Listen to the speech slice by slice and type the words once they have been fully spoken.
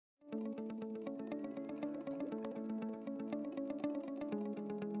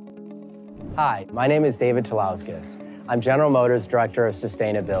Hi, my name is David Tulauskas. I'm General Motors Director of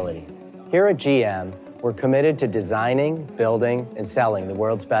Sustainability. Here at GM, we're committed to designing, building, and selling the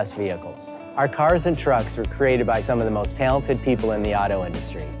world's best vehicles. Our cars and trucks were created by some of the most talented people in the auto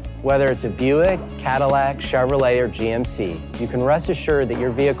industry. Whether it's a Buick, Cadillac, Chevrolet, or GMC, you can rest assured that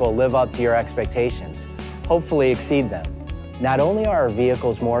your vehicle will live up to your expectations, hopefully exceed them. Not only are our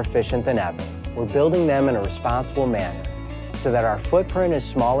vehicles more efficient than ever, we're building them in a responsible manner so that our footprint is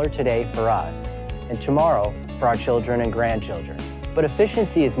smaller today for us and tomorrow for our children and grandchildren. But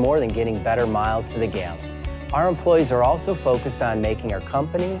efficiency is more than getting better miles to the gallon. Our employees are also focused on making our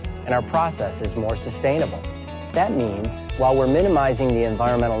company and our processes more sustainable. That means, while we're minimizing the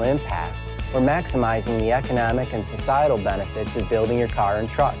environmental impact, we're maximizing the economic and societal benefits of building your car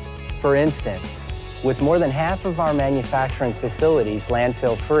and truck. For instance, with more than half of our manufacturing facilities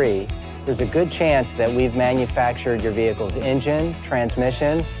landfill-free, there's a good chance that we've manufactured your vehicle's engine,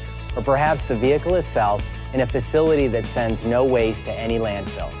 transmission, or perhaps the vehicle itself in a facility that sends no waste to any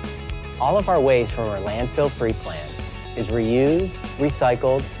landfill. All of our waste from our landfill-free plants is reused,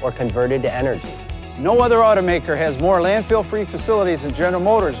 recycled, or converted to energy. No other automaker has more landfill-free facilities than General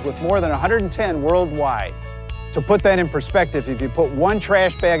Motors, with more than 110 worldwide. To put that in perspective, if you put one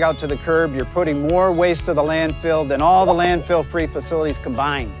trash bag out to the curb, you're putting more waste to the landfill than all the landfill-free facilities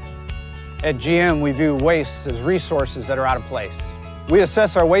combined. At GM, we view waste as resources that are out of place. We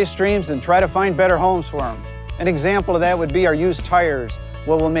assess our waste streams and try to find better homes for them. An example of that would be our used tires,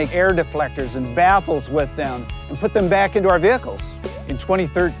 where we'll make air deflectors and baffles with them and put them back into our vehicles. In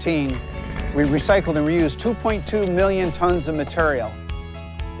 2013, we recycled and reused 2.2 million tons of material.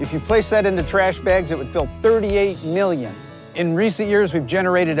 If you place that into trash bags, it would fill 38 million. In recent years, we've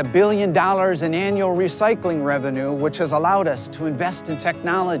generated $1 billion in annual recycling revenue, which has allowed us to invest in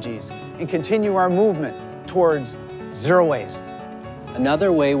technologies and continue our movement towards zero waste.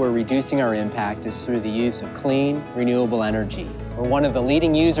 Another way we're reducing our impact is through the use of clean, renewable energy. We're one of the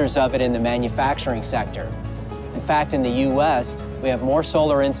leading users of it in the manufacturing sector. In fact, in the U.S., we have more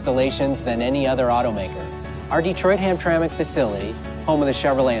solar installations than any other automaker. Our Detroit-Hamtramck facility, home of the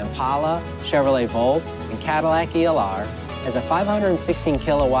Chevrolet Impala, Chevrolet Volt, and Cadillac ELR, has a 516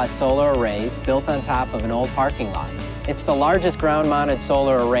 kilowatt solar array built on top of an old parking lot. It's the largest ground-mounted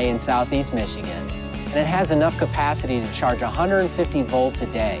solar array in Southeast Michigan, and it has enough capacity to charge 150 volts a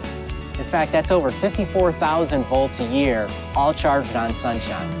day. In fact, that's over 54,000 volts a year, all charged on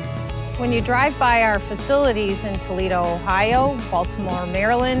sunshine. When you drive by our facilities in Toledo, Ohio, Baltimore,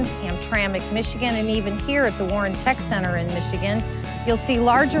 Maryland, Hamtramck, Michigan, and even here at the Warren Tech Center in Michigan, you'll see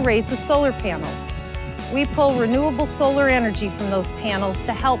large arrays of solar panels. We pull renewable solar energy from those panels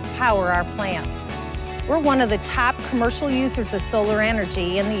to help power our plants. We're one of the top commercial users of solar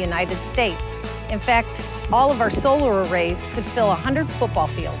energy in the United States. In fact, all of our solar arrays could fill 100 football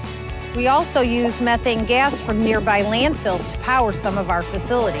fields. We also use methane gas from nearby landfills to power some of our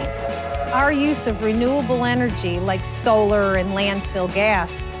facilities. Our use of renewable energy like solar and landfill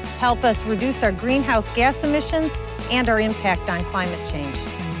gas help us reduce our greenhouse gas emissions and our impact on climate change.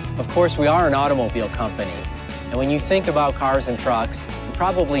 Of course, we are an automobile company, and when you think about cars and trucks, you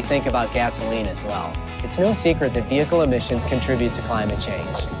probably think about gasoline as well. It's no secret that vehicle emissions contribute to climate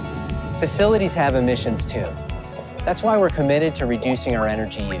change. Facilities have emissions too. That's why we're committed to reducing our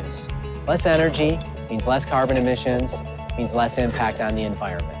energy use. Less energy means less carbon emissions, means less impact on the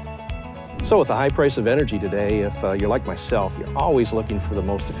environment. So with the high price of energy today, if you're like myself, you're always looking for the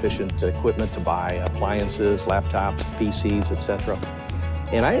most efficient equipment to buy, appliances, laptops, PCs, etc.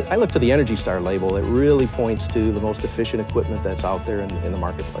 And I look to the Energy Star label. It really points to the most efficient equipment that's out there in the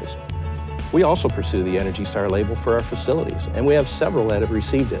marketplace. We also pursue the Energy Star label for our facilities, and we have several that have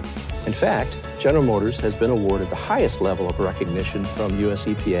received it. In fact, General Motors has been awarded the highest level of recognition from US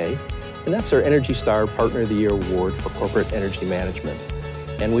EPA, and that's our Energy Star Partner of the Year Award for Corporate Energy Management.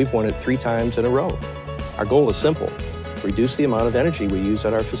 And we've won it 3 times in a row. Our goal is simple: reduce the amount of energy we use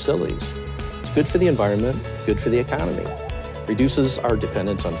at our facilities. It's good for the environment, good for the economy. Reduces our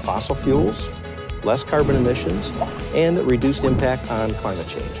dependence on fossil fuels, less carbon emissions, and reduced impact on climate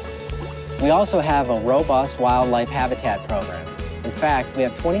change. We also have a robust wildlife habitat program. In fact, we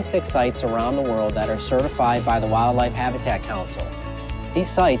have 26 sites around the world that are certified by the Wildlife Habitat Council. These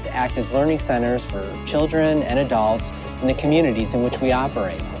sites act as learning centers for children and adults in the communities in which we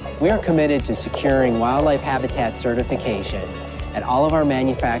operate. We are committed to securing wildlife habitat certification at all of our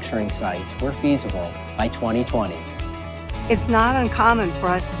manufacturing sites where feasible by 2020. It's not uncommon for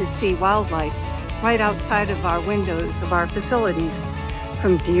us to see wildlife right outside of our windows of our facilities,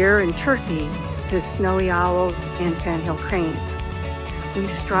 from deer and turkey to snowy owls and sandhill cranes. We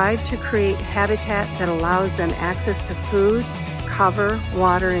strive to create habitat that allows them access to food, cover,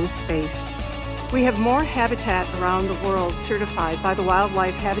 water, and space. We have more habitat around the world certified by the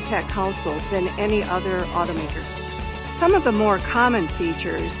Wildlife Habitat Council than any other automaker. Some of the more common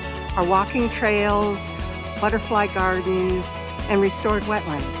features are walking trails, butterfly gardens, and restored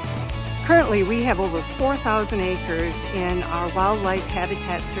wetlands. Currently, we have over 4,000 acres in our wildlife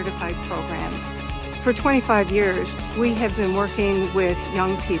habitat certified programs. For 25 years, we have been working with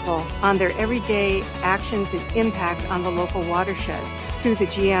young people on their everyday actions and impact on the local watershed through the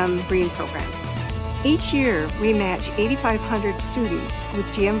GM Green Program. Each year, we match 8,500 students with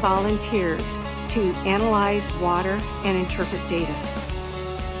GM volunteers to analyze water and interpret data.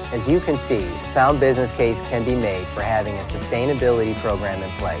 As you can see, a sound business case can be made for having a sustainability program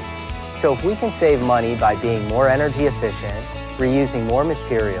in place. So if we can save money by being more energy efficient, reusing more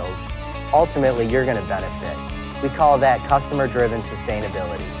materials, ultimately you're going to benefit. We call that customer-driven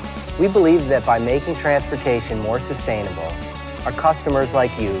sustainability. We believe that by making transportation more sustainable, our customers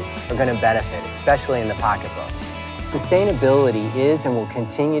like you are going to benefit, especially in the pocketbook. Sustainability is and will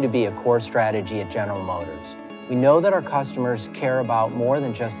continue to be a core strategy at General Motors. We know that our customers care about more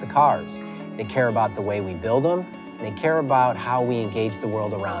than just the cars. They care about the way we build them, and they care about how we engage the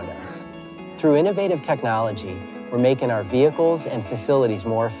world around us. Through innovative technology, we're making our vehicles and facilities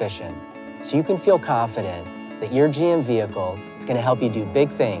more efficient, so you can feel confident that your GM vehicle is going to help you do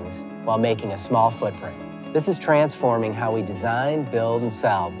big things while making a small footprint. This is transforming how we design, build, and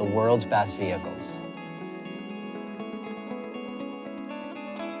sell the world's best vehicles.